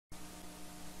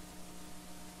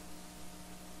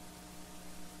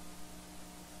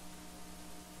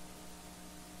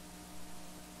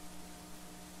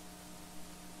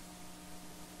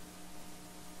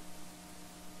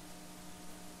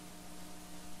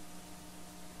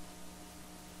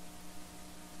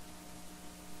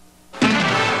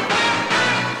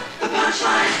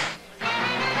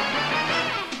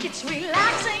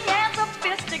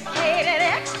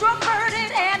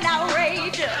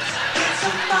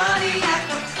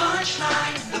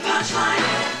punchline, the punchline.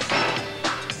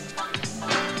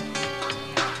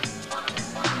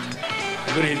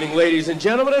 Good evening, ladies and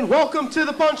gentlemen, and welcome to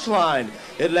The Punchline,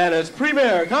 Atlanta's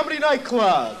premier comedy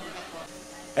nightclub.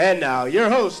 And now,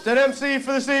 your host and MC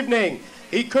for this evening.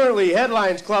 He currently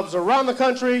headlines clubs around the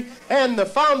country and the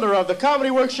founder of the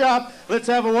Comedy Workshop. Let's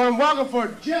have a warm welcome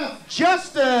for Jeff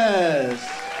Justice.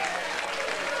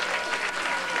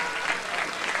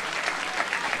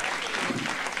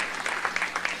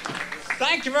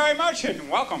 Thank you very much and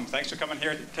welcome. Thanks for coming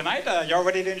here tonight. Y'all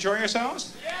ready to enjoy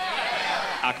yourselves?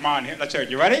 Yeah! Come on, let's hear it.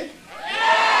 You ready?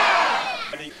 Yeah!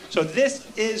 So this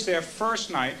is their first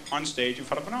night on stage in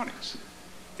front of an audience.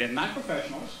 They're not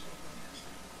professionals,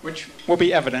 which will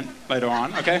be evident later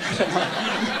on, okay?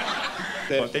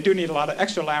 They do need a lot of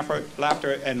extra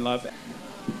laughter and love.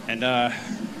 And now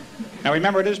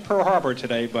remember, it is Pearl Harbor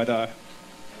today, but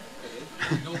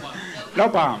no bombs. No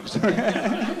bombs.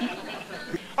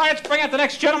 All right, let's bring out the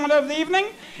next gentleman of the evening.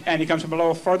 And he comes from a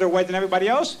little further away than everybody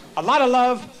else. A lot of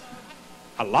love,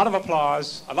 a lot of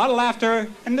applause, a lot of laughter,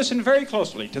 and listen very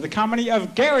closely to the comedy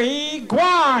of Garry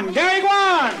Guan. Garry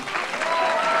Guan!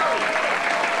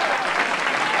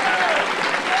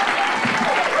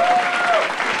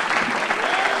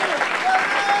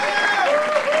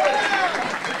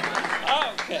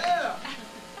 Okay.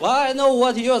 Well, I know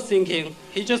what you're thinking.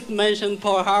 He just mentioned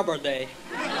Pearl Harbor Day.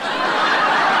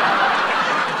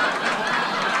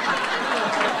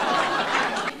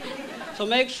 So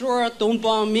make sure don't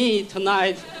bomb me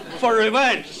tonight for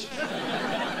revenge.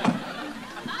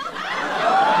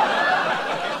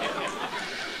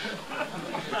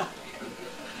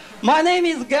 My name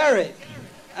is Garry,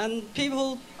 and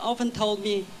people often told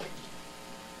me,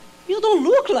 you don't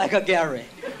look like a Garry.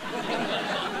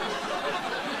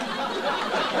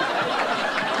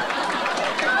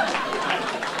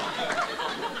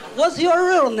 What's your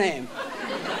real name?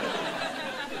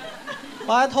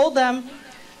 Well, I told them,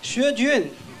 Xue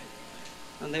Jun.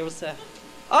 And they would say,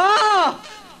 ah,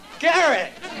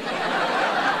 Garry.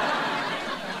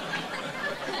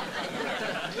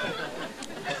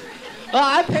 Well,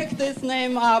 I picked this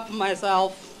name up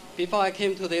myself before I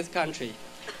came to this country.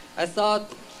 I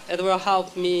thought it will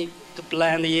help me to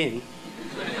blend in.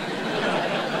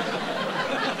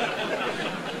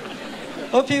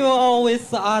 Well, people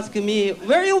always ask me,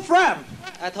 where are you from?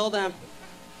 I told them,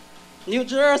 New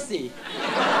Jersey.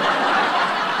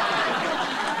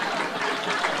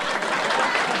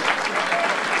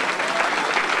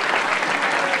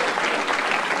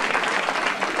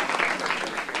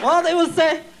 Well, they would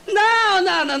say,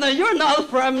 no, you're not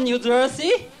from New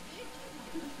Jersey.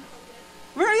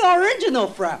 Where are you original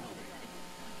from?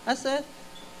 I said,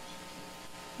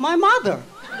 my mother.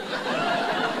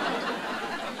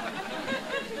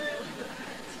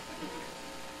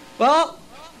 Well,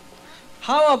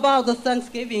 how about the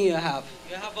Thanksgiving you have?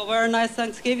 You have a very nice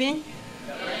Thanksgiving?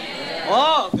 Yeah.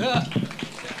 Oh, good.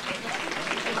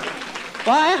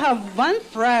 Well, I have one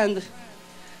friend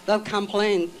that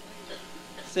complained,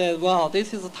 said, well,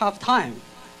 this is a tough time.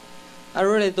 I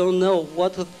really don't know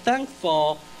what to thank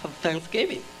for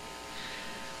Thanksgiving.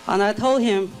 And I told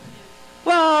him,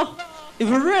 well, if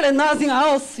really nothing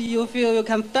else you feel you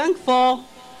can thank for,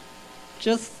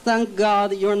 just thank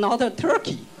God you're not a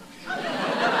turkey.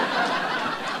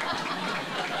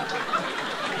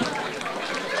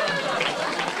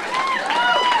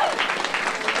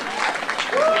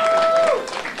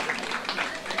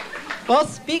 Well,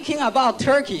 speaking about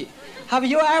Turkey, have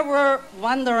you ever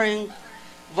wondering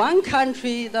one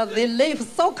country that they live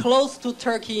so close to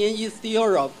Turkey in East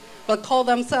Europe, but call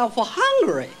themselves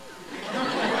Hungary?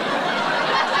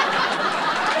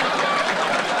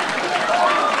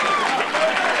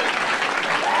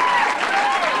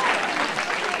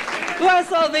 Well,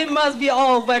 so they must be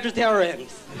all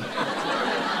vegetarians.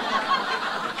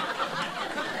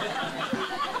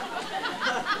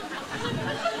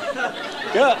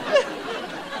 Good.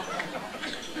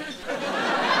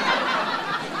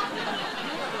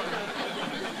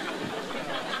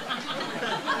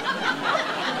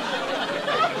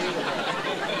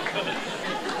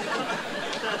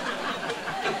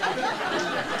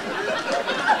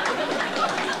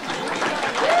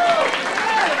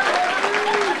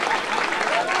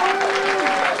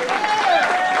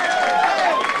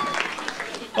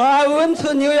 Well, I went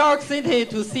to New York City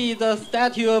to see the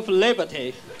Statue of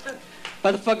Liberty,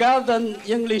 but forgot the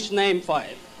English name for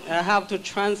it. I have to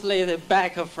translate it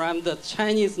back from the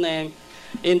Chinese name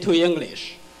into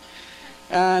English.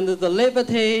 And the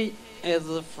liberty is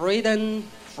freedom,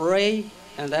 free,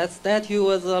 and that statue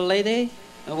was a lady,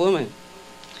 a woman.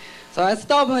 So I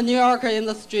stopped a New Yorker in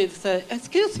the street and said,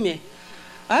 excuse me,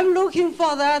 I'm looking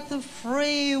for that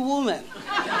free woman.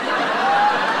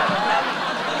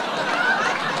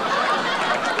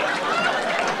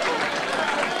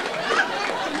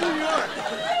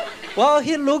 Well,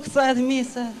 he looks at me and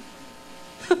said,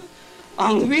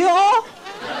 aren't we all?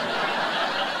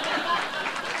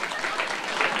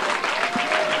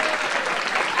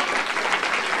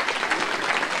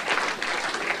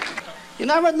 You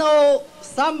never know,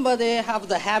 somebody have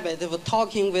the habit of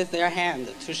talking with their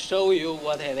hand to show you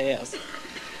what it is.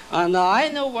 And I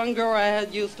know one girl I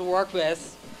had used to work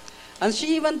with, and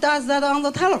she even does that on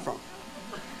the telephone.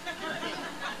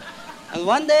 And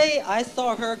one day I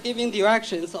saw her giving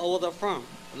directions over the phone,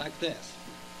 like this.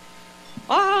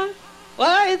 Well,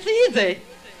 it's easy.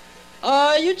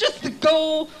 You just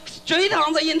go straight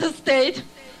on the interstate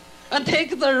and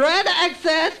take the red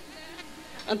exit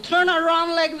and turn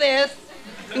around like this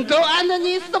and go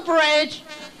underneath the bridge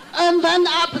and then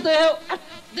up the hill.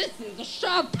 This is a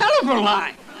sharp telephone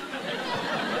line.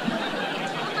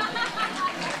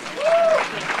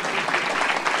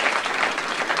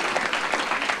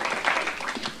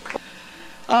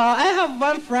 I have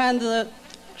one friend,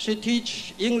 she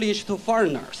teach English to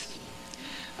foreigners.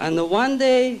 And one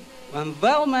day, one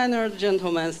well-mannered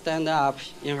gentleman stand up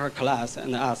in her class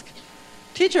and asked,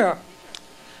 teacher,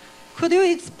 could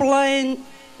you explain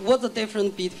what's the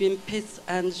difference between piss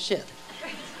and shit?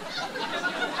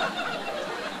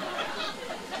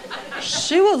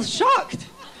 She was shocked.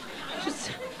 She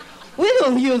said, we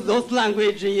don't use those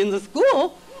language in the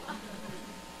school.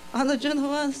 And the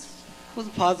gentleman was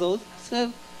puzzled,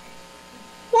 said,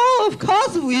 well, of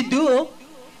course we do.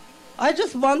 I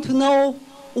just want to know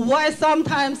why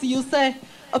sometimes you say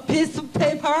a piece of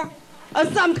paper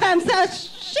and sometimes a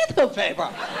sheet of paper.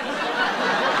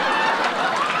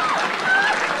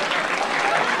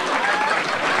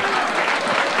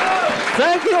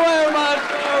 Thank you very much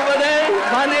for today.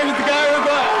 My name is Garry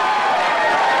Comedy.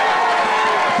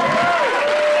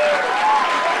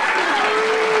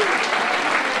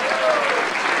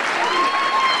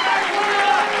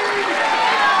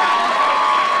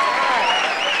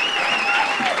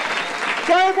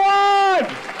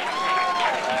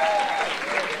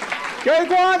 Gary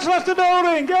Kwan's left the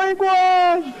building. Gary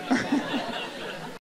Kwan!